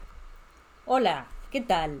Hola, ¿qué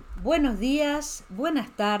tal? Buenos días,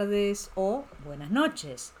 buenas tardes o buenas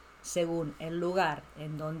noches, según el lugar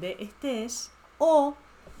en donde estés o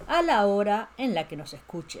a la hora en la que nos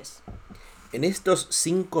escuches. En estos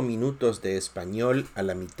 5 minutos de español a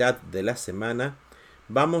la mitad de la semana,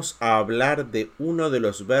 vamos a hablar de uno de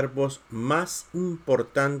los verbos más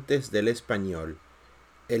importantes del español,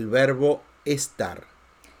 el verbo estar.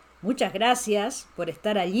 Muchas gracias por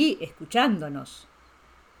estar allí escuchándonos.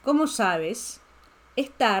 Como sabes,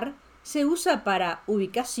 estar se usa para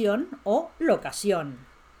ubicación o locación.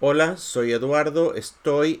 Hola, soy Eduardo,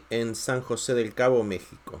 estoy en San José del Cabo,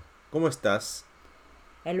 México. ¿Cómo estás?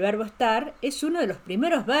 El verbo estar es uno de los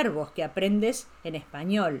primeros verbos que aprendes en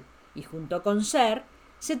español y junto con ser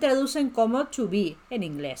se traducen como to be en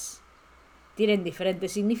inglés. Tienen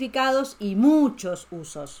diferentes significados y muchos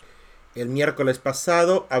usos. El miércoles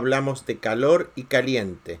pasado hablamos de calor y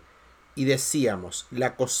caliente y decíamos,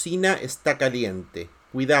 la cocina está caliente,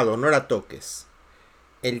 cuidado, no la toques.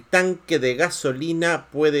 El tanque de gasolina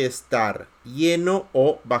puede estar lleno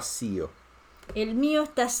o vacío. El mío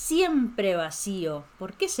está siempre vacío.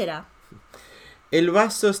 ¿Por qué será? El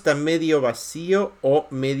vaso está medio vacío o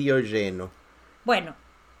medio lleno. Bueno,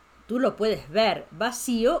 tú lo puedes ver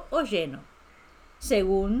vacío o lleno,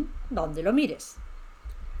 según donde lo mires.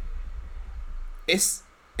 Es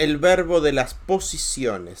el verbo de las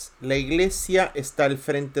posiciones. La iglesia está al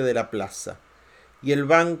frente de la plaza y el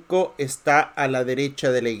banco está a la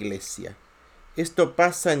derecha de la iglesia. Esto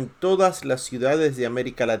pasa en todas las ciudades de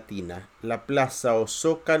América Latina. La plaza o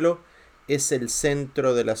zócalo es el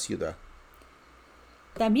centro de la ciudad.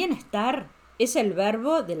 También estar es el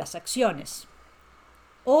verbo de las acciones.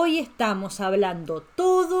 Hoy estamos hablando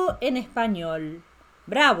todo en español.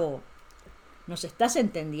 ¡Bravo! ¿Nos estás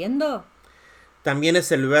entendiendo? También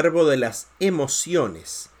es el verbo de las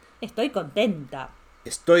emociones. Estoy contenta.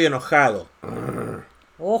 Estoy enojado.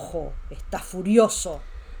 Ojo, está furioso.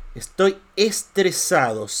 Estoy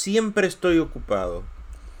estresado. Siempre estoy ocupado.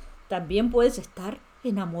 También puedes estar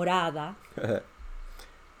enamorada.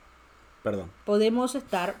 Perdón. Podemos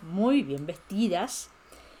estar muy bien vestidas,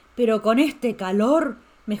 pero con este calor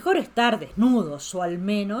mejor estar desnudos o al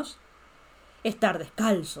menos estar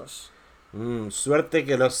descalzos. Suerte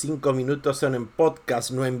que los 5 minutos son en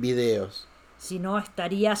podcast, no en videos. Si no,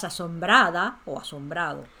 estarías asombrada o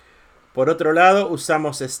asombrado. Por otro lado,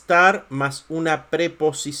 usamos estar más una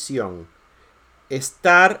preposición.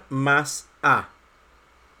 Estar más a.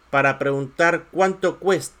 Para preguntar cuánto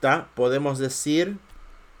cuesta, podemos decir...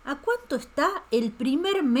 ¿A cuánto está el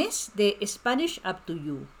primer mes de Spanish Up to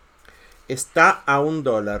You? Está a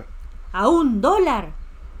 $1. ¿A $1?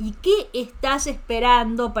 ¿Y qué estás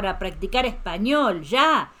esperando para practicar español?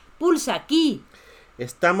 ¡Ya! ¡Pulsa aquí!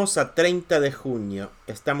 Estamos a 30 de junio.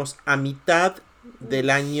 Estamos a mitad del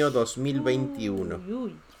año 2021.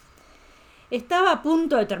 Uy. Estaba a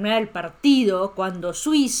punto de terminar el partido cuando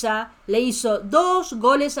Suiza le hizo 2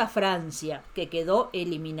 goles a Francia, que quedó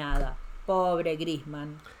eliminada. Pobre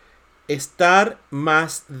Griezmann. Estar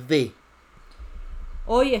más de.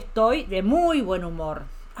 Hoy estoy de muy buen humor.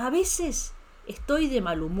 A veces estoy de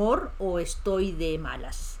mal humor o estoy de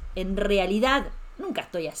malas. En realidad, nunca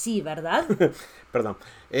estoy así, ¿verdad? Perdón.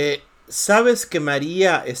 ¿Sabes que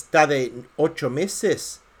María está de 8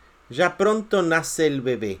 meses? Ya pronto nace el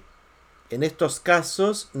bebé. En estos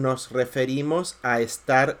casos nos referimos a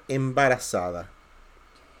estar embarazada.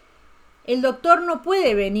 El doctor no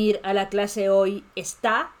puede venir a la clase hoy.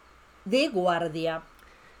 Está de guardia.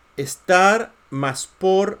 Estar más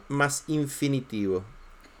por más infinitivo.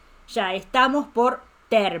 Ya estamos por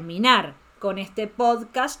terminar con este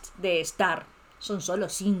podcast de Estar. Son solo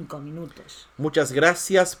 5 minutos. Muchas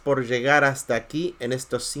gracias por llegar hasta aquí en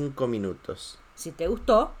estos 5 minutos. Si te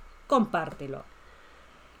gustó, compártelo.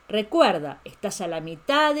 Recuerda, estás a la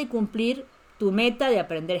mitad de cumplir tu meta de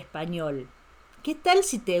aprender español. ¿Qué tal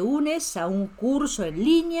si te unes a un curso en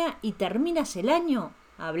línea y terminas el año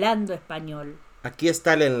hablando español? Aquí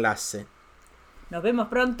está el enlace. Nos vemos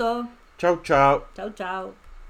pronto. Chau, chau. Chau, chau.